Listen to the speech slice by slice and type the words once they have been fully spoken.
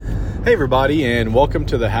Hey everybody, and welcome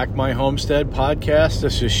to the Hack My Homestead podcast.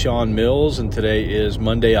 This is Sean Mills, and today is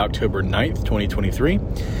Monday, October 9th, 2023.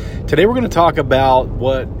 Today we're going to talk about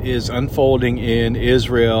what is unfolding in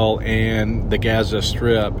Israel and the Gaza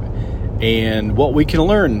Strip and what we can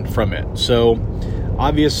learn from it. So,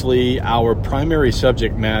 obviously, our primary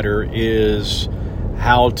subject matter is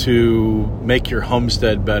how to make your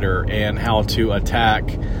homestead better and how to attack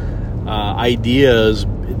ideas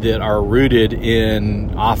that are rooted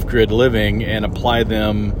in off-grid living and apply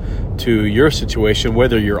them to your situation,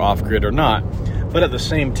 whether you're off-grid or not. But at the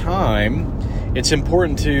same time, it's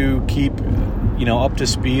important to keep, up to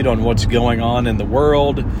speed on what's going on in the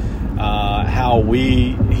world, how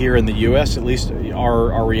we here in the U.S. at least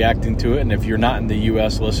are reacting to it, and if you're not in the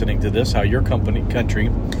U.S. listening to this, how your country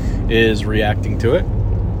is reacting to it,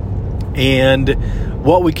 and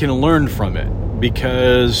what we can learn from it,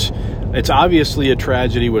 because it's obviously a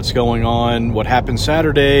tragedy what's going on, what happened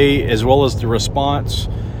Saturday, as well as the response.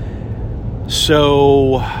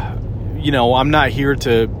 So, I'm not here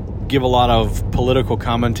to give a lot of political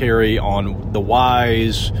commentary on the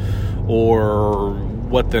whys or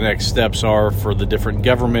what the next steps are for the different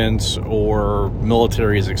governments or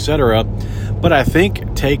militaries, etc. But I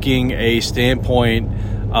think taking a standpoint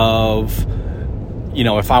of,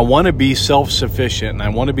 if I want to be self-sufficient and I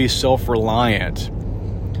want to be self-reliant,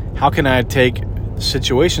 how can I take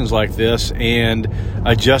situations like this and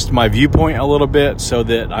adjust my viewpoint a little bit so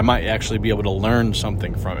that I might actually be able to learn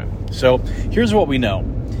something from it? So here's what we know.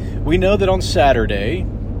 We know that on Saturday,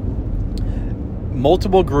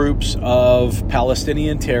 multiple groups of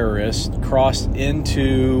Palestinian terrorists crossed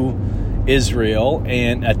into Israel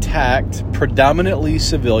and attacked predominantly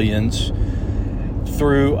civilians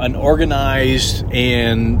through an organized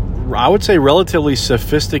and, I would say, relatively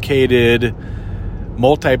sophisticated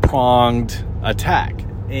multi-pronged attack.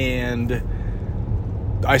 And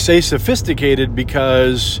I say sophisticated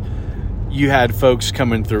because you had folks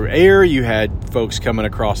coming through air, you had folks coming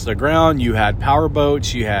across the ground, you had power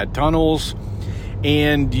boats, you had tunnels,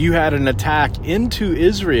 and you had an attack into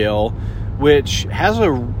Israel, which has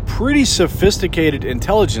a pretty sophisticated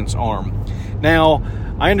intelligence arm. Now,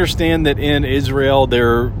 I understand that in Israel,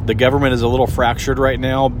 the government is a little fractured right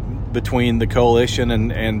now between the coalition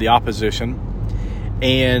and the opposition.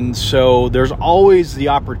 And so there's always the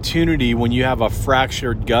opportunity when you have a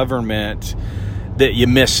fractured government that you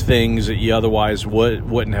miss things that you otherwise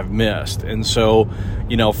wouldn't have missed. And so,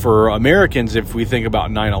 for Americans, if we think about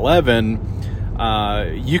 9/11,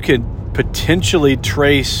 you could potentially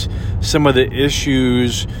trace some of the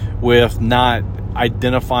issues with not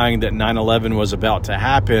identifying that 9/11 was about to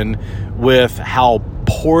happen with how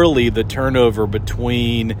poorly the turnover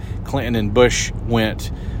between Clinton and Bush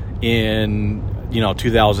went in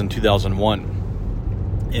 2001.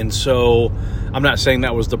 And so I'm not saying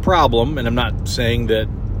that was the problem, and I'm not saying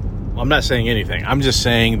anything. I'm just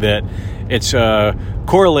saying that it's a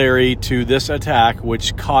corollary to this attack,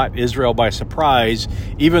 which caught Israel by surprise,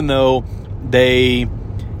 even though they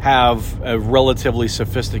have a relatively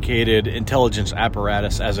sophisticated intelligence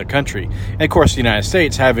apparatus as a country. And of course, the United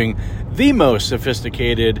States having the most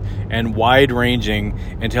sophisticated and wide-ranging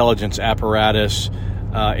intelligence apparatus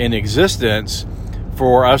in existence.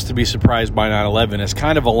 For us to be surprised by 9/11 is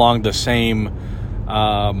kind of along the same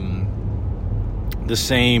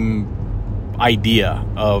idea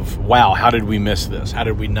of, wow, how did we miss this? How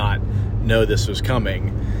did we not know this was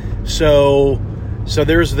coming? So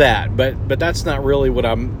there's that, but that's not really what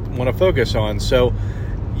I want to focus on. So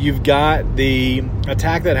you've got the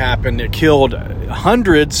attack that happened. It killed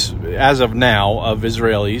hundreds, as of now, of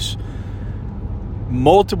Israelis.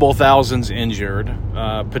 Multiple thousands injured,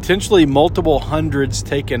 potentially multiple hundreds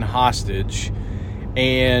taken hostage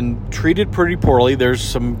and treated pretty poorly. There's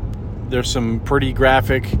some pretty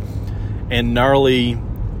graphic and gnarly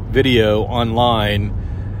video online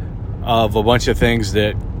of a bunch of things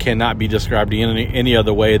that cannot be described in any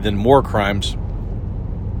other way than war crimes.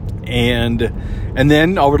 And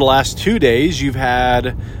then over the last 2 days, you've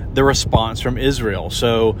had the response from Israel.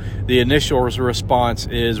 So the initial response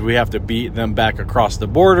is we have to beat them back across the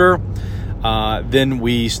border. Then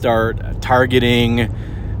we start targeting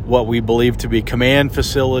what we believe to be command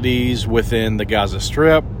facilities within the Gaza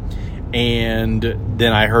Strip. And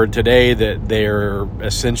then I heard today that they're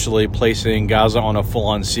essentially placing Gaza on a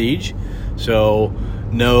full-on siege. So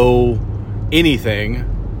no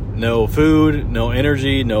food, no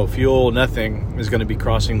energy, no fuel, nothing is going to be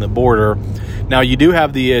crossing the border. Now, you do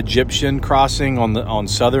have the Egyptian crossing on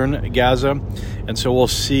southern Gaza, and so we'll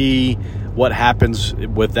see what happens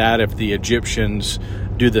with that if the Egyptians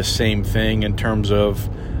do the same thing in terms of,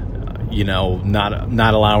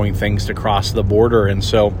 not allowing things to cross the border. And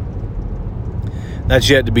so that's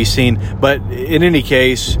yet to be seen. But in any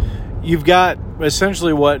case, you've got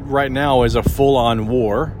essentially what right now is a full-on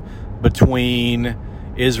war between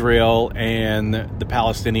Israel and the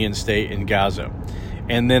Palestinian state in Gaza.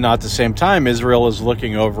 And then at the same time, Israel is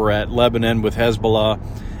looking over at Lebanon with Hezbollah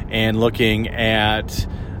and looking at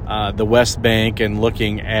the West Bank and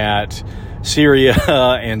looking at Syria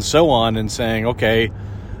and so on, and saying, okay,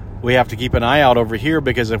 we have to keep an eye out over here,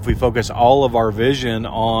 because if we focus all of our vision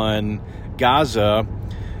on Gaza,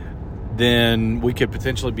 then we could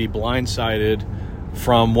potentially be blindsided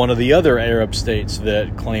from one of the other Arab states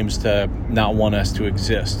that claims to not want us to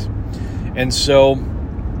exist. And so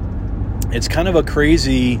it's kind of a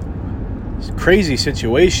crazy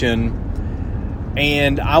situation.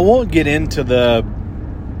 And I won't get into the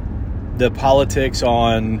politics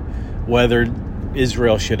on whether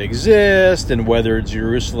Israel should exist and whether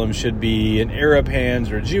Jerusalem should be in Arab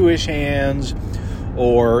hands or Jewish hands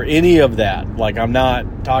or any of that. Like, I'm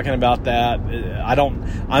not talking about that.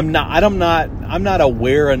 I'm not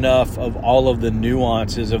aware enough of all of the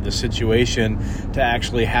nuances of the situation to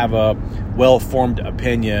actually have a well-formed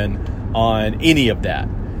opinion on any of that.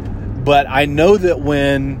 But I know that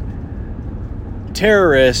when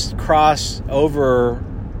terrorists cross over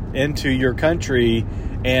into your country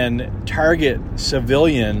and target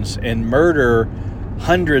civilians and murder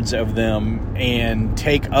hundreds of them and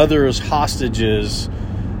take others hostages,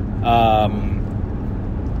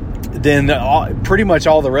 then pretty much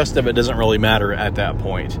all the rest of it doesn't really matter at that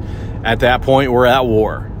point. At that point, we're at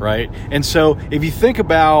war, right? And so if you think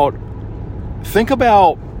about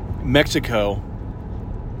Mexico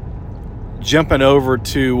jumping over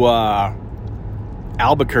to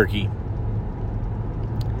Albuquerque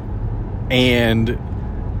and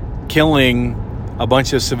killing a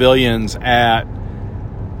bunch of civilians at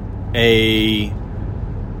a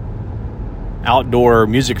outdoor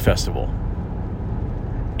music festival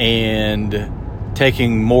and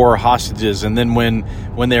taking more hostages, and then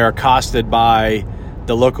when they're accosted by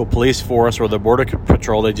the local police force or the border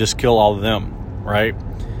patrol, they just kill all of them, right?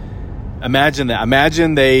 Imagine that.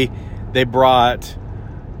 Imagine they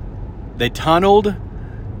tunneled,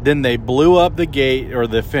 then they blew up the gate or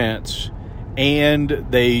the fence, and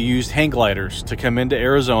they used hang gliders to come into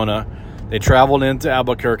Arizona. They traveled into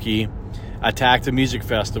Albuquerque, attacked the music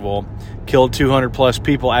festival, killed 200 plus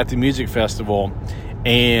people at the music festival,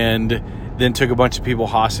 and then took a bunch of people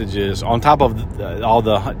hostages on top of all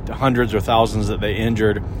the hundreds or thousands that they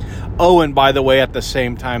injured. Oh, and by the way, at the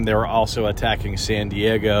same time, they were also attacking San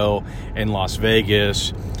Diego and Las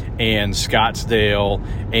Vegas and Scottsdale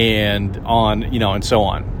and and so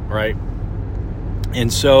on, right?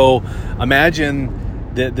 And so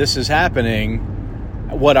imagine that this is happening,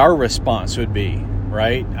 what our response would be,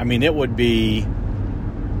 right? I mean, it would be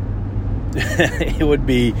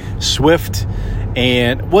swift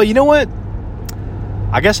and, well, you know what?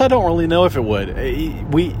 I guess I don't really know if it would.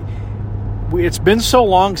 It's been so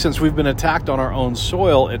long since we've been attacked on our own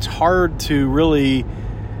soil, it's hard to really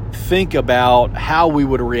think about how we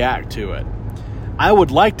would react to it. I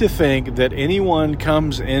would like to think that anyone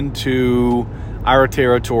comes into our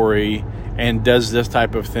territory and does this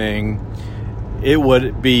type of thing, it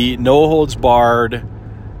would be no holds barred,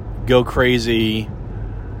 go crazy,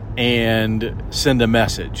 and send a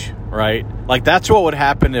message, right? Like, that's what would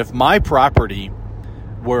happen if my property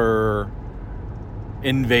were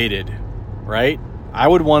invaded, right? I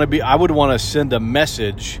would want to send a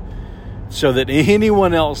message so that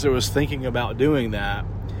anyone else that was thinking about doing that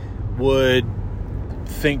would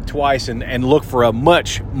think twice and look for a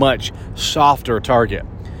much, much softer target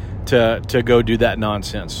to go do that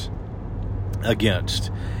nonsense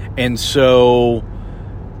against. And so,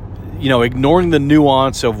 ignoring the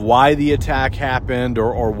nuance of why the attack happened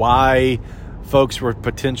or why folks were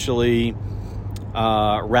potentially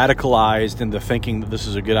radicalized into thinking that this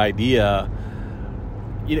is a good idea,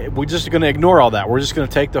 we're just going to ignore all that. We're just going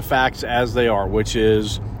to take the facts as they are, which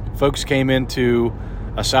is folks came into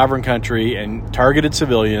a sovereign country and targeted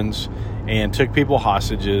civilians and took people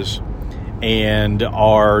hostages and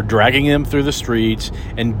are dragging them through the streets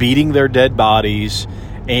and beating their dead bodies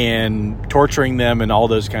and torturing them and all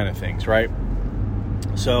those kind of things, right?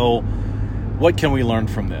 So what can we learn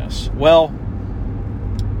from this? Well,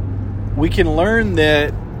 we can learn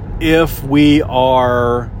that if we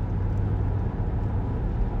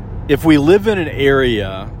live in an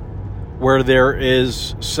area where there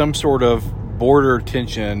is some sort of border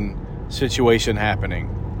tension situation happening,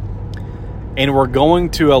 and we're going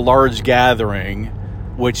to a large gathering,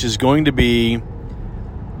 which is going to be,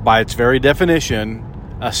 by its very definition,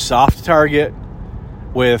 a soft target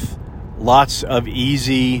with lots of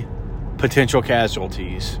easy potential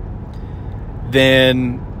casualties,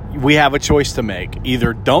 then we have a choice to make.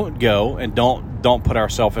 Either don't go and don't put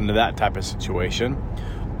ourselves into that type of situation,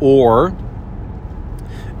 or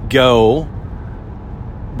go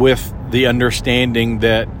with the understanding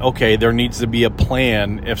that, okay, there needs to be a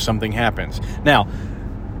plan if something happens. Now,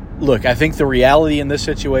 look, I think the reality in this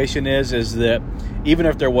situation is that even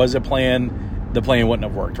if there was a plan, the plan wouldn't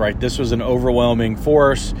have worked, right? This was an overwhelming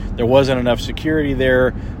force. There wasn't enough security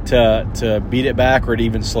there to beat it back or to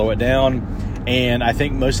even slow it down. And I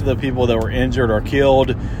think most of the people that were injured or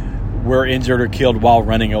killed were injured or killed while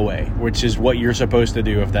running away, which is what you're supposed to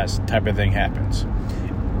do if that type of thing happens.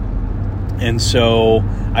 And so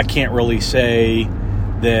I can't really say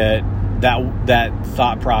that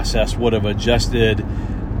thought process would have adjusted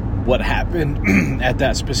what happened at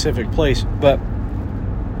that specific place. But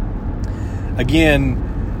again,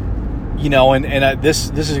 this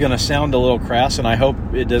is going to sound a little crass, and I hope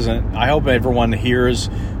it doesn't. I hope everyone hears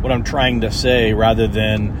what I'm trying to say rather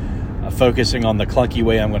than focusing on the clunky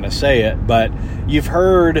way I'm going to say it. But you've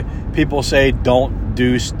heard people say, don't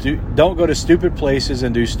go to stupid places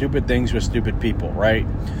and do stupid things with stupid people, right?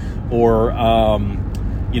 Or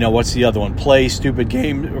what's the other one? Play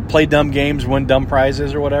dumb games, win dumb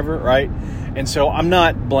prizes, or whatever, right? And so I'm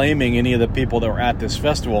not blaming any of the people that were at this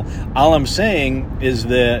festival. All I'm saying is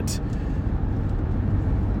that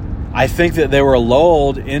I think that they were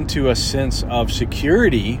lulled into a sense of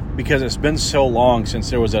security because it's been so long since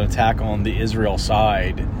there was an attack on the Israel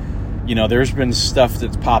side. There's been stuff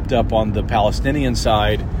that's popped up on the Palestinian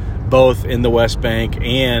side, both in the West Bank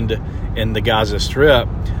and in the Gaza Strip,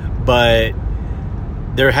 but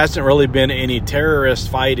there hasn't really been any terrorist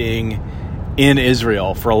fighting in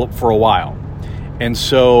Israel for a while. And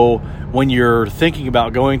so when you're thinking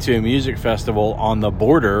about going to a music festival on the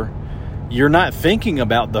border, you're not thinking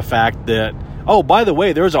about the fact that, oh, by the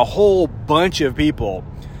way, there's a whole bunch of people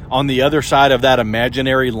on the other side of that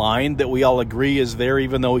imaginary line that we all agree is there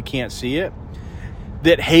even though we can't see it,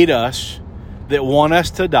 that hate us, that want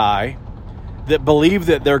us to die, that believe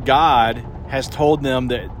that their God has told them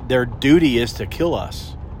that their duty is to kill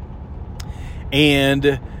us.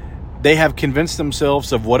 And they have convinced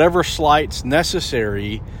themselves of whatever slights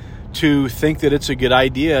necessary to think that it's a good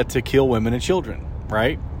idea to kill women and children,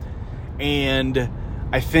 right? And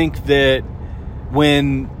I think that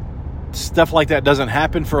when stuff like that doesn't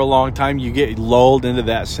happen for a long time, you get lulled into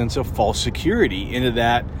that sense of false security, into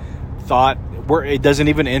that thought where it doesn't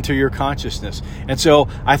even enter your consciousness. And so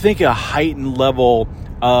I think a heightened level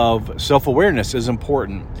of self-awareness is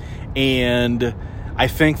important. And I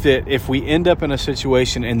think that if we end up in a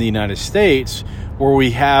situation in the United States where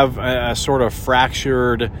we have a sort of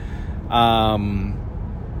fractured,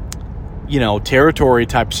 territory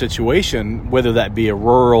type situation, whether that be a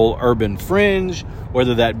rural urban fringe,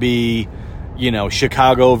 whether that be,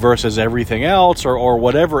 Chicago versus everything else, or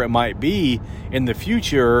whatever it might be in the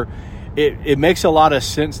future, it makes a lot of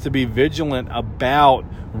sense to be vigilant about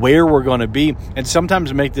where we're going to be and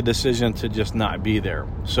sometimes make the decision to just not be there.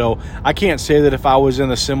 So I can't say that if I was in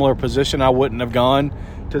a similar position, I wouldn't have gone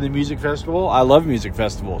to the music festival. I love music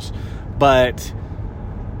festivals, but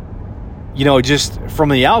just from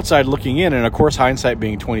the outside looking in, and of course hindsight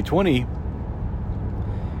being 2020,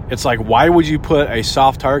 it's like, why would you put a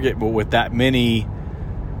soft target with that many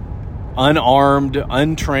unarmed,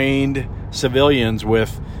 untrained civilians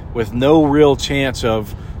with no real chance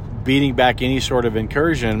of beating back any sort of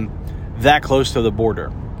incursion that close to the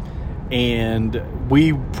border? And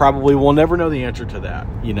we probably will never know the answer to that,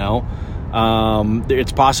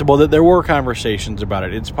 It's possible that there were conversations about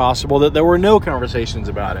it. It's possible that there were no conversations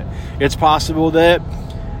about it. It's possible that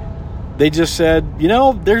they just said,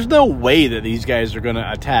 there's no way that these guys are going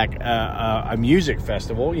to attack a music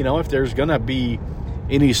festival. If there's going to be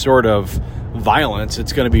any sort of violence,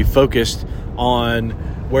 it's going to be focused on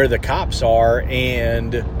where the cops are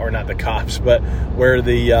or not the cops, but where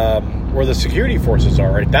the security forces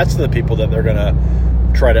are, right? That's the people that they're going to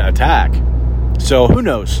try to attack. So who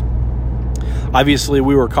knows? Obviously,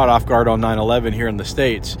 we were caught off guard on 9/11 here in the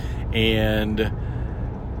States, and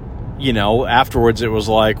afterwards it was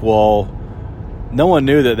like, well, no one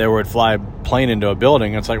knew that they would fly a plane into a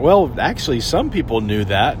building. It's like, well, actually, some people knew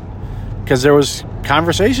that because there was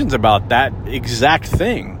conversations about that exact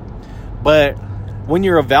thing. But when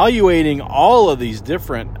you're evaluating all of these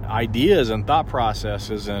different ideas and thought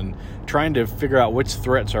processes and trying to figure out which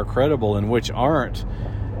threats are credible and which aren't,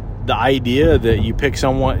 the idea that you pick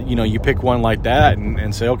someone, you pick one like that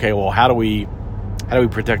and say, okay, well, how do we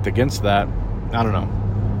protect against that? I don't know.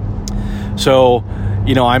 So,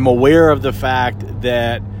 I'm aware of the fact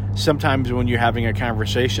that sometimes when you're having a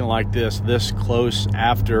conversation like this close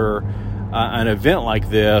after an event like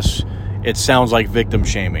this, it sounds like victim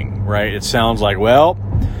shaming, right? It sounds like, well,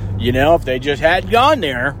 if they just hadn't gone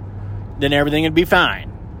there, then everything would be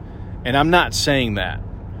fine. And I'm not saying that.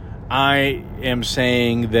 I am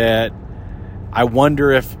saying that I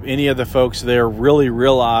wonder if any of the folks there really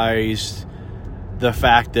realized the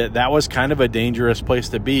fact that that was kind of a dangerous place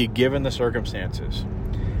to be given the circumstances.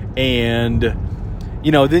 And,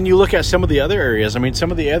 then you look at some of the other areas. I mean,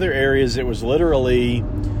 some of the other areas, it was literally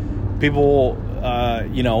people,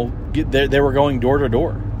 they were going door to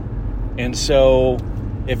door. And so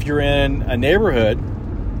if you're in a neighborhood,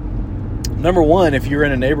 number one, if you're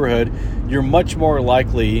in a neighborhood, you're much more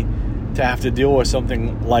likely to have to deal with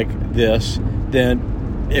something like this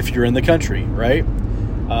than if you're in the country, right?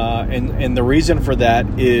 And the reason for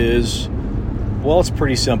that is, well, it's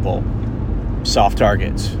pretty simple. Soft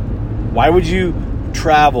targets. Why would you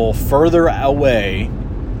travel further away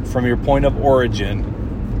from your point of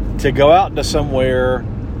origin to go out to somewhere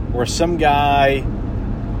where some guy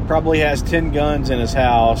probably has 10 guns in his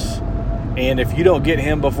house, and if you don't get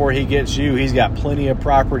him before he gets you, he's got plenty of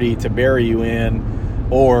property to bury you in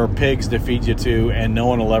or pigs to feed you to, and no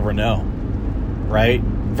one will ever know, right?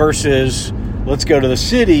 Versus, let's go to the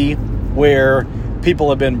city where people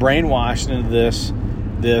have been brainwashed into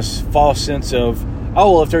this false sense of,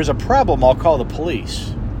 oh, well, if there's a problem, I'll call the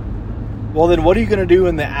police. Well, then what are you going to do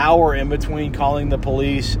in the hour in between calling the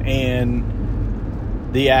police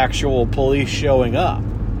and the actual police showing up?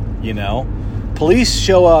 Police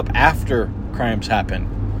show up after crimes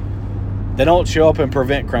happen. They don't show up and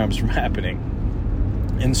prevent crimes from happening.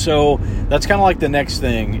 And so that's kind of like the next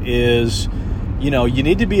thing is, you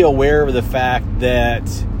need to be aware of the fact that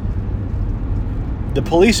the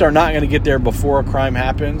police are not going to get there before a crime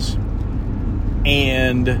happens,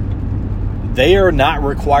 and they are not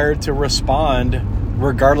required to respond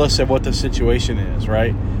regardless of what the situation is,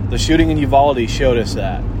 right? The shooting in Uvalde showed us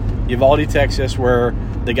that. Uvalde, Texas, where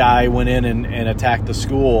the guy went in and attacked the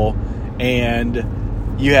school,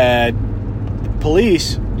 and you had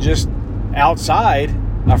police just outside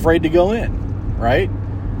afraid to go in, right?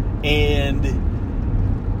 And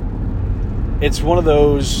it's one of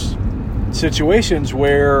those situations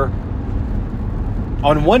where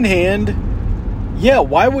on one hand,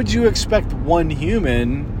 why would you expect one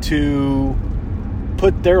human to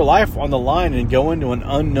put their life on the line and go into an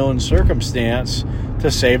unknown circumstance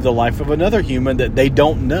to save the life of another human that they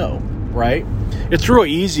don't know, right? It's real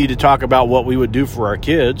easy to talk about what we would do for our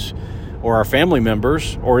kids or our family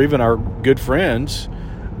members or even our good friends,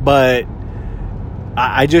 but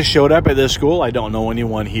I just showed up at this school. I don't know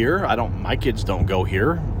anyone here. My kids don't go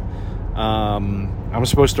here. I'm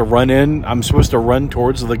supposed to run in. I'm supposed to run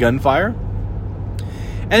towards the gunfire.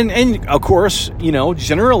 And of course,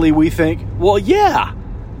 generally we think, well, yeah,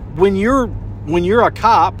 when you're a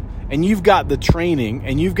cop and you've got the training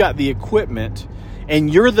and you've got the equipment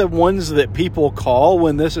and you're the ones that people call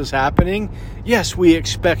when this is happening, yes, we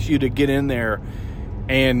expect you to get in there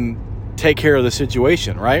and take care of the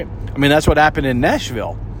situation, right? I mean, that's what happened in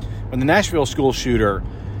Nashville. When the Nashville school shooter,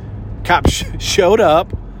 cops showed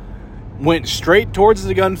up, went straight towards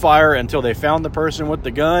the gunfire until they found the person with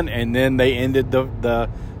the gun, and then they ended the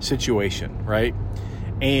situation, right?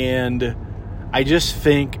 And I just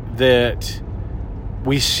think that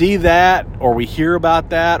we see that, or we hear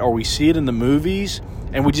about that, or we see it in the movies,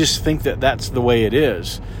 and we just think that that's the way it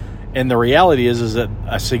is. And the reality is that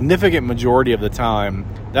a significant majority of the time,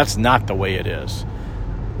 that's not the way it is.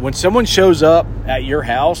 When someone shows up at your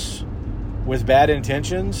house with bad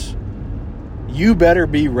intentions, you better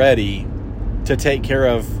be ready to take care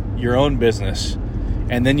of your own business.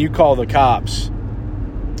 And then you call the cops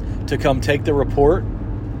to come take the report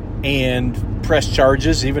and press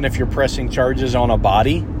charges, even if you're pressing charges on a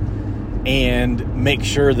body, and make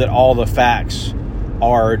sure that all the facts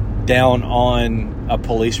are down on a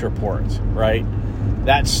police report, right?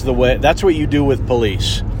 That's the way. That's what you do with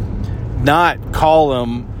police. Not call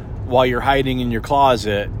them while you're hiding in your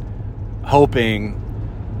closet, hoping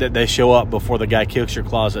that they show up before the guy kicks your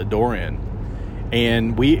closet door in.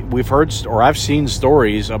 And we've heard, or I've seen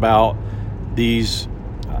stories about these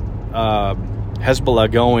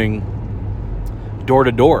Hezbollah going door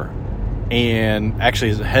to door. And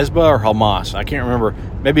actually, is it Hezbollah or Hamas? I can't remember.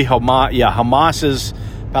 Maybe Hamas. Yeah, Hamas is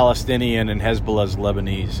Palestinian and Hezbollah is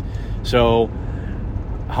Lebanese. So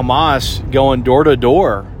Hamas going door to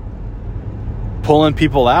door, pulling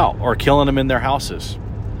people out or killing them in their houses.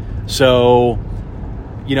 So,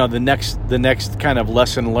 the next kind of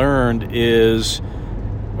lesson learned is,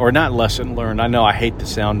 or not lesson learned, I know I hate the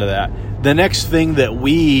sound of that. The next thing that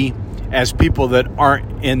we, as people that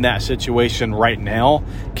aren't in that situation right now,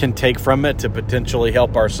 can take from it to potentially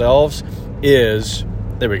help ourselves is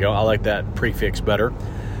there we go, I like that prefix better,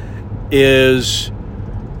 is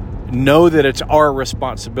know that it's our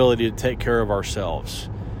responsibility to take care of ourselves.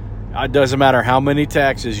 It doesn't matter how many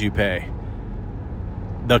taxes you pay.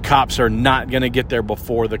 The cops are not going to get there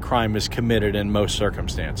before the crime is committed in most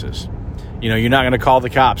circumstances. You're not going to call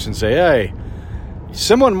the cops and say, hey,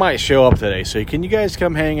 someone might show up today, so can you guys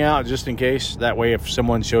come hang out just in case? That way, if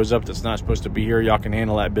someone shows up that's not supposed to be here, y'all can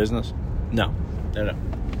handle that business. No.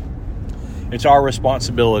 It's our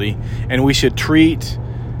responsibility, and we should treat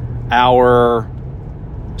our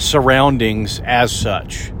surroundings as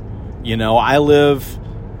such. I live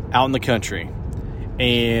out in the country,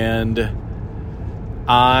 and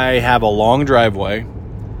I have a long driveway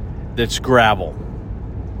that's gravel.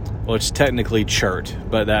 Well, it's technically chert,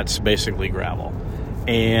 but that's basically gravel.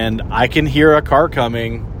 And I can hear a car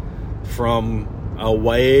coming from a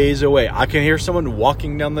ways away. I can hear someone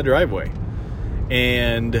walking down the driveway.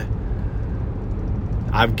 And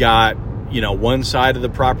I've got, one side of the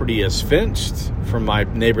property is fenced from my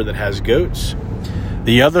neighbor that has goats.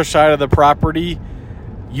 The other side of the property,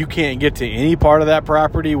 you can't get to any part of that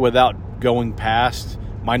property without going past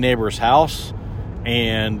my neighbor's house.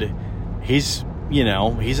 And he's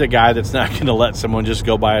a guy that's not going to let someone just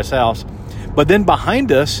go by his house. But then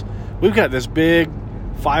behind us, we've got this big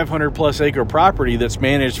 500 plus acre property that's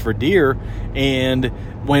managed for deer. And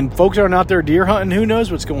when folks aren't out there deer hunting, who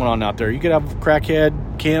knows what's going on out there? You could have a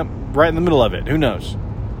crackhead camp right in the middle of it. Who knows?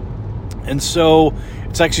 And so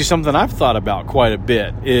it's actually something I've thought about quite a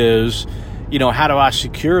bit is, how do I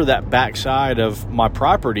secure that backside of my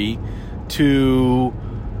property to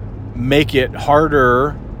make it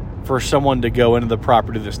harder for someone to go into the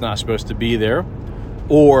property that's not supposed to be there,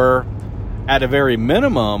 or at a very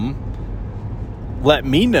minimum, let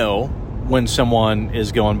me know when someone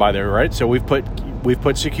is going by there, right? So we've put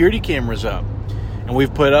security cameras up, and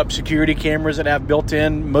we've put up security cameras that have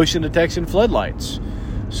built-in motion detection floodlights.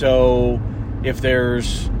 So if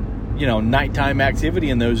there's, nighttime activity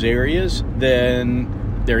in those areas,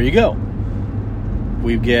 then there you go.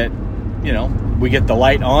 We get the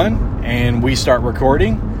light on and we start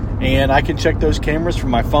recording, and I can check those cameras from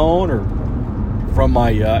my phone or from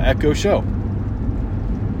my Echo Show.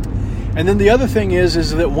 And then the other thing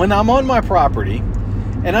is that when I'm on my property,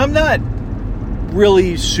 and I'm not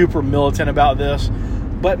really super militant about this,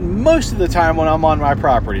 but most of the time when I'm on my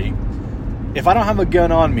property, if I don't have a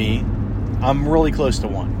gun on me, I'm really close to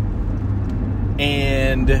one.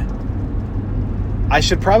 And I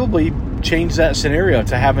should probably change that scenario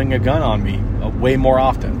to having a gun on me way more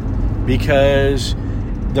often, because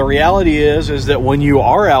the reality is that when you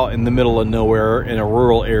are out in the middle of nowhere in a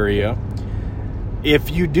rural area, if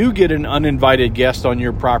you do get an uninvited guest on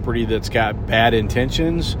your property that's got bad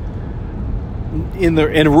intentions, in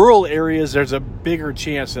rural areas, there's a bigger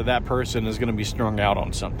chance that person is going to be strung out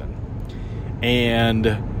on something. And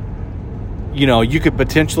you could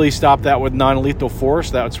potentially stop that with non-lethal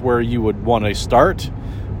force. That's where you would want to start.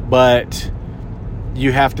 But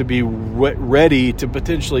you have to be ready to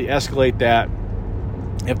potentially escalate that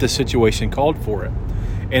if the situation called for it.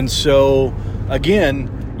 And so, again,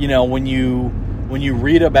 when you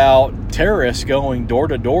read about terrorists going door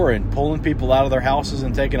to door and pulling people out of their houses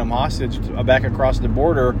and taking them hostage back across the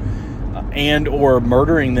border, and or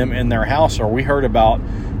murdering them in their house, or we heard about,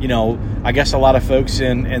 I guess a lot of folks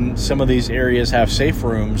in some of these areas have safe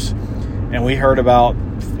rooms, and we heard about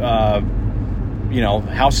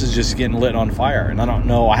houses just getting lit on fire. And I don't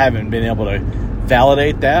know, I haven't been able to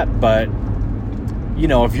validate that, but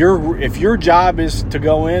if your job is to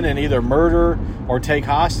go in and either murder or take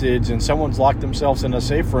hostage, and someone's locked themselves in a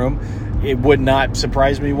safe room, it would not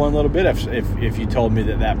surprise me one little bit if you told me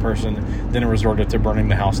that person then resorted to burning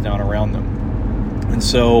the house down around them. And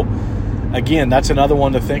so, again, that's another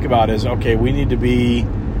one to think about is, okay, we need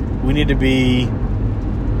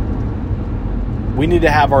to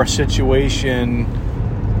have our situation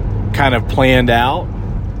kind of planned out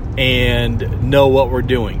and know what we're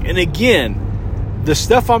doing. And again, the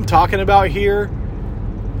stuff I'm talking about here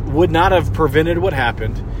would not have prevented what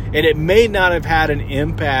happened, and it may not have had an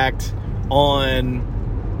impact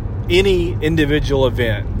on any individual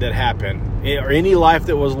event that happened, or any life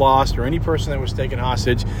that was lost, or any person that was taken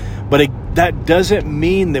hostage. But that doesn't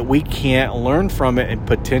mean that we can't learn from it and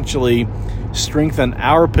potentially strengthen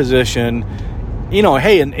our position.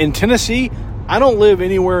 Hey, in Tennessee, I don't live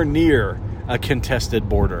anywhere near a contested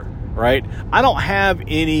border, right? I don't have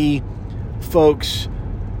any folks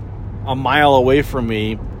a mile away from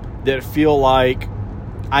me that feel like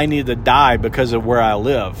I need to die because of where I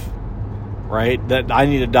live, right? That I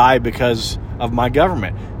need to die because of my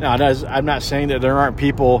government. Now, I'm not saying that there aren't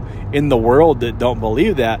people in the world that don't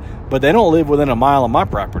believe that, but they don't live within a mile of my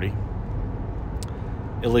property.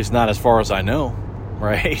 At least not as far as I know,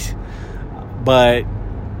 right? But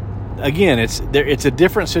again, it's a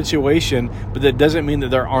different situation, but that doesn't mean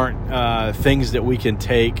that there aren't things that we can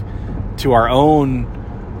take to our own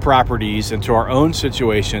properties and to our own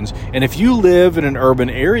situations. And if you live in an urban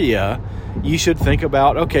area, you should think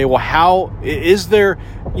about, okay, well, how is there,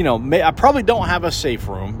 I probably don't have a safe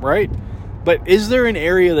room, right? But is there an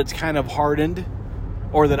area that's kind of hardened,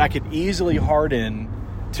 or that I could easily harden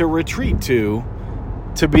to retreat to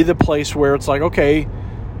be the place where it's like, okay,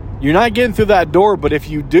 you're not getting through that door, but if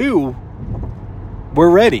you do, we're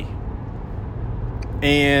ready.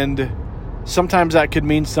 And sometimes that could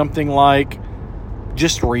mean something like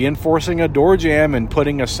just reinforcing a door jamb and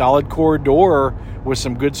putting a solid core door with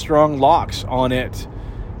some good strong locks on it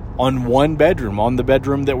on one bedroom, on the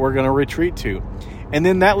bedroom that we're going to retreat to. And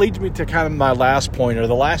then that leads me to kind of my last point, or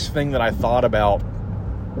the last thing that I thought about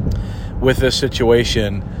with this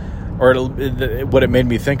situation, or what it made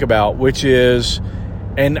me think about, which is,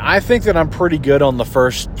 and I think that I'm pretty good on the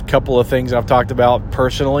first couple of things I've talked about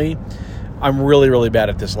personally. I'm really, really bad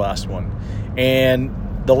at this last one. And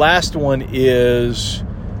the last one is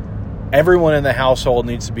everyone in the household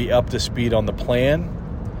needs to be up to speed on the plan,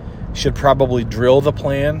 should probably drill the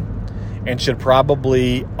plan, and should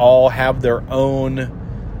probably all have their own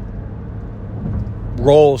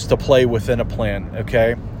roles to play within a plan,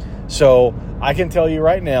 okay? So I can tell you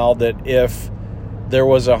right now that if there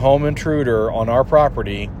was a home intruder on our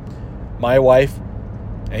property, my wife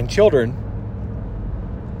and children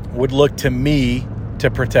would look to me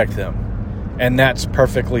to protect them. And that's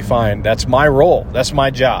perfectly fine. That's my role. That's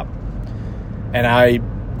my job. And I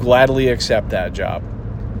gladly accept that job.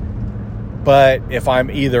 But if I'm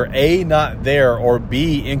either A, not there, or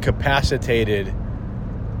B, incapacitated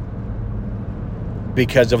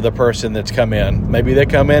because of the person that's come in, maybe they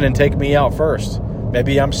come in and take me out first.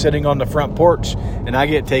 Maybe I'm sitting on the front porch and I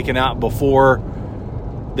get taken out before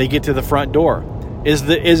they get to the front door. Is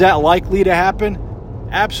that likely to happen?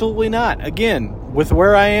 Absolutely not. Again, with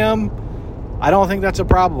where I am, I don't think that's a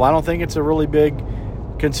problem. I don't think it's a really big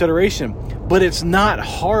consideration. But it's not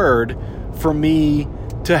hard for me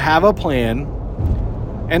to have a plan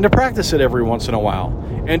and to practice it every once in a while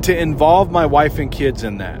and to involve my wife and kids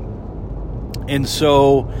in that. And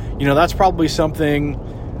so, that's probably something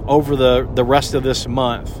over the rest of this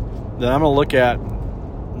month that I'm going to look at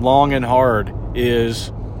long and hard,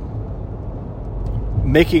 is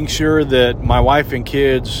making sure that my wife and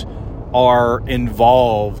kids are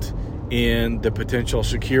involved in the potential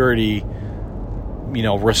security,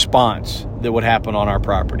 response that would happen on our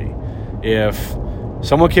property. If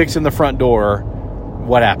someone kicks in the front door,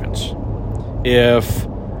 what happens? If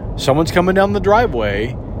someone's coming down the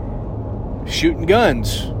driveway shooting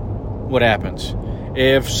guns, what happens?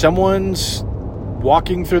 If someone's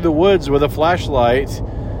walking through the woods with a flashlight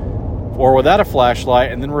or without a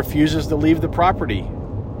flashlight and then refuses to leave the property,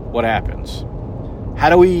 what happens? How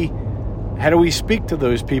do we speak to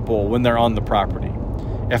those people when they're on the property?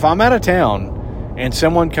 If I'm out of town and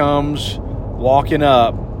someone comes walking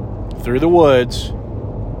up through the woods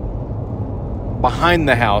behind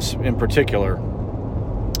the house in particular,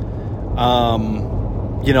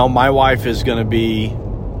 my wife is going to be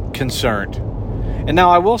concerned. And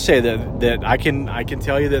now I will say that I can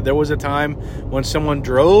tell you that there was a time when someone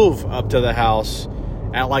drove up to the house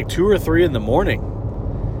at like 2 or 3 in the morning,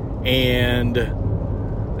 and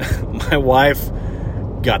my wife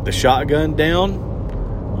got the shotgun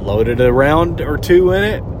down, loaded a round or two in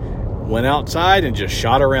it, went outside and just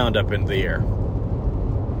shot a round up into the air.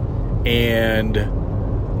 And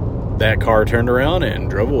that car turned around and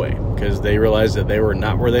drove away because they realized that they were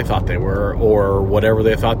not where they thought they were, or whatever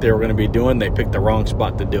they thought they were going to be doing, they picked the wrong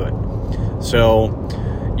spot to do it. So,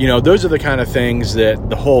 those are the kind of things that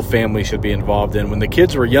the whole family should be involved in. When the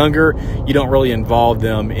kids were younger, you don't really involve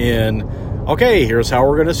them in, okay, here's how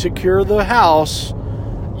we're going to secure the house,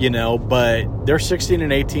 but they're 16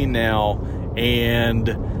 and 18 now, and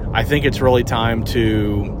I think it's really time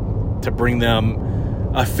to bring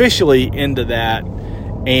them officially into that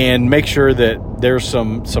and make sure that there's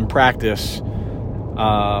some practice,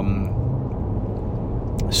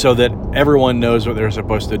 so that everyone knows what they're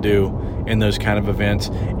supposed to do in those kind of events,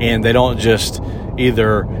 and they don't just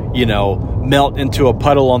either, melt into a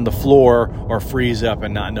puddle on the floor or freeze up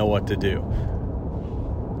and not know what to do.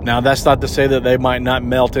 Now, that's not to say that they might not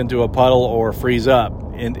melt into a puddle or freeze up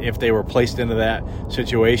if they were placed into that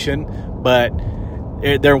situation, but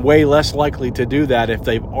they're way less likely to do that if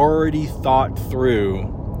they've already thought through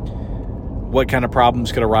what kind of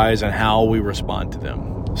problems could arise and how we respond to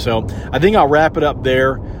them. So I think I'll wrap it up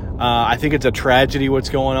there. I think it's a tragedy what's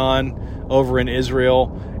going on over in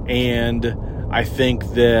Israel, and I think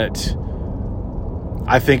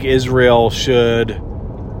Israel should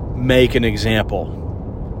make an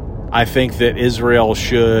example. I think that Israel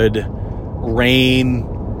should rain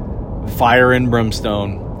fire and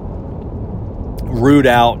brimstone, root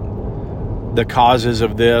out the causes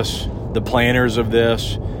of this, the planners of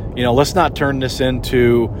this. Let's not turn this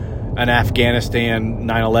into an Afghanistan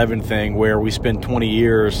 9/11 thing where we spend 20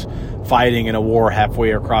 years fighting in a war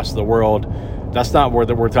halfway across the world. That's not what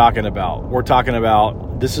we're talking about. We're talking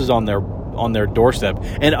about this is on their doorstep.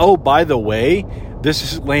 And oh, by the way, this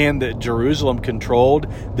is land that Jerusalem controlled,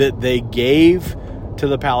 that they gave to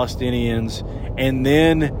the Palestinians and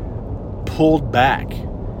then pulled back,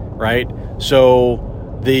 right? So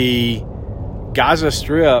the Gaza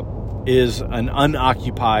Strip is an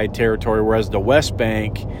unoccupied territory, whereas the West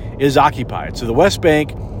Bank is occupied. So the West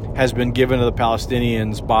Bank has been given to the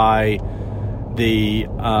Palestinians by the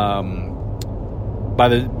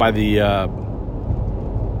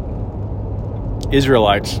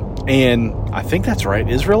Israelites, and I think that's right,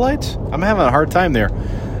 Israelites? I'm having a hard time there.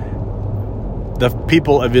 The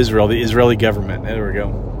people of Israel, the Israeli government. There we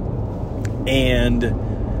go. And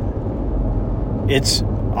it's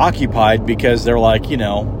occupied because they're like,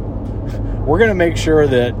 we're going to make sure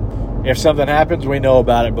that if something happens, we know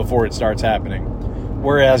about it before it starts happening.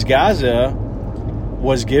 Whereas Gaza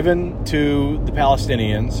was given to the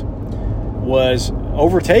Palestinians, was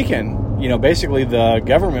overtaken. Basically the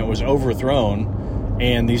government was overthrown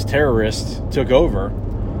and these terrorists took over.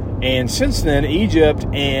 And since then, Egypt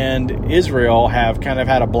and Israel have kind of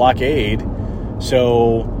had a blockade.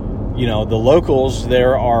 So, the locals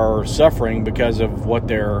there are suffering because of what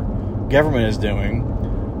their government is doing.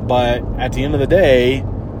 But at the end of the day,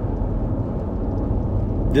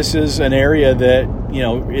 this is an area that,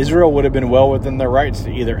 Israel would have been well within their rights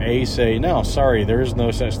to either A, say, no, sorry, there is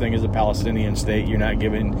no such thing as a Palestinian state. You're not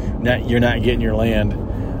getting your land.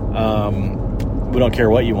 We don't care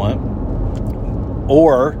what you want.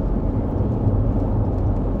 Or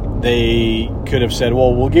they could have said,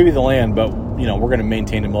 well, we'll give you the land, but we're going to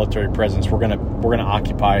maintain a military presence. We're going to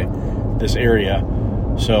occupy this area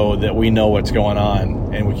so that we know what's going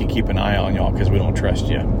on and we can keep an eye on y'all because we don't trust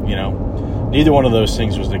you. Neither one of those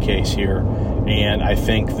things was the case here, and I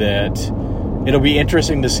think that it'll be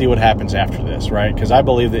interesting to see what happens after this, right? Because I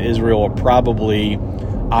believe that Israel will probably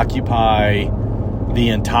occupy the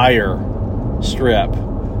entire strip,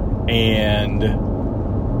 and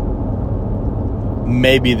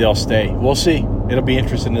maybe they'll stay. We'll see. It'll be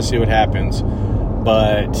interesting to see what happens.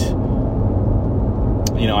 But,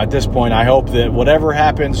 at this point, I hope that whatever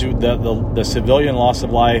happens, the civilian loss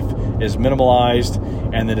of life is minimalized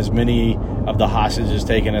and that as many of the hostages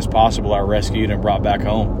taken as possible are rescued and brought back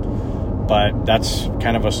home. But that's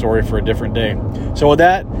kind of a story for a different day. So with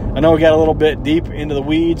that, I know we got a little bit deep into the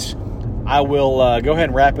weeds. I will go ahead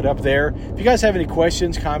and wrap it up there. If you guys have any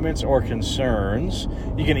questions, comments, or concerns,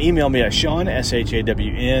 you can email me at Shawn,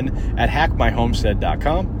 SHAWN,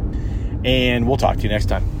 @hackmyhomestead.com. And we'll talk to you next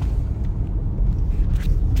time.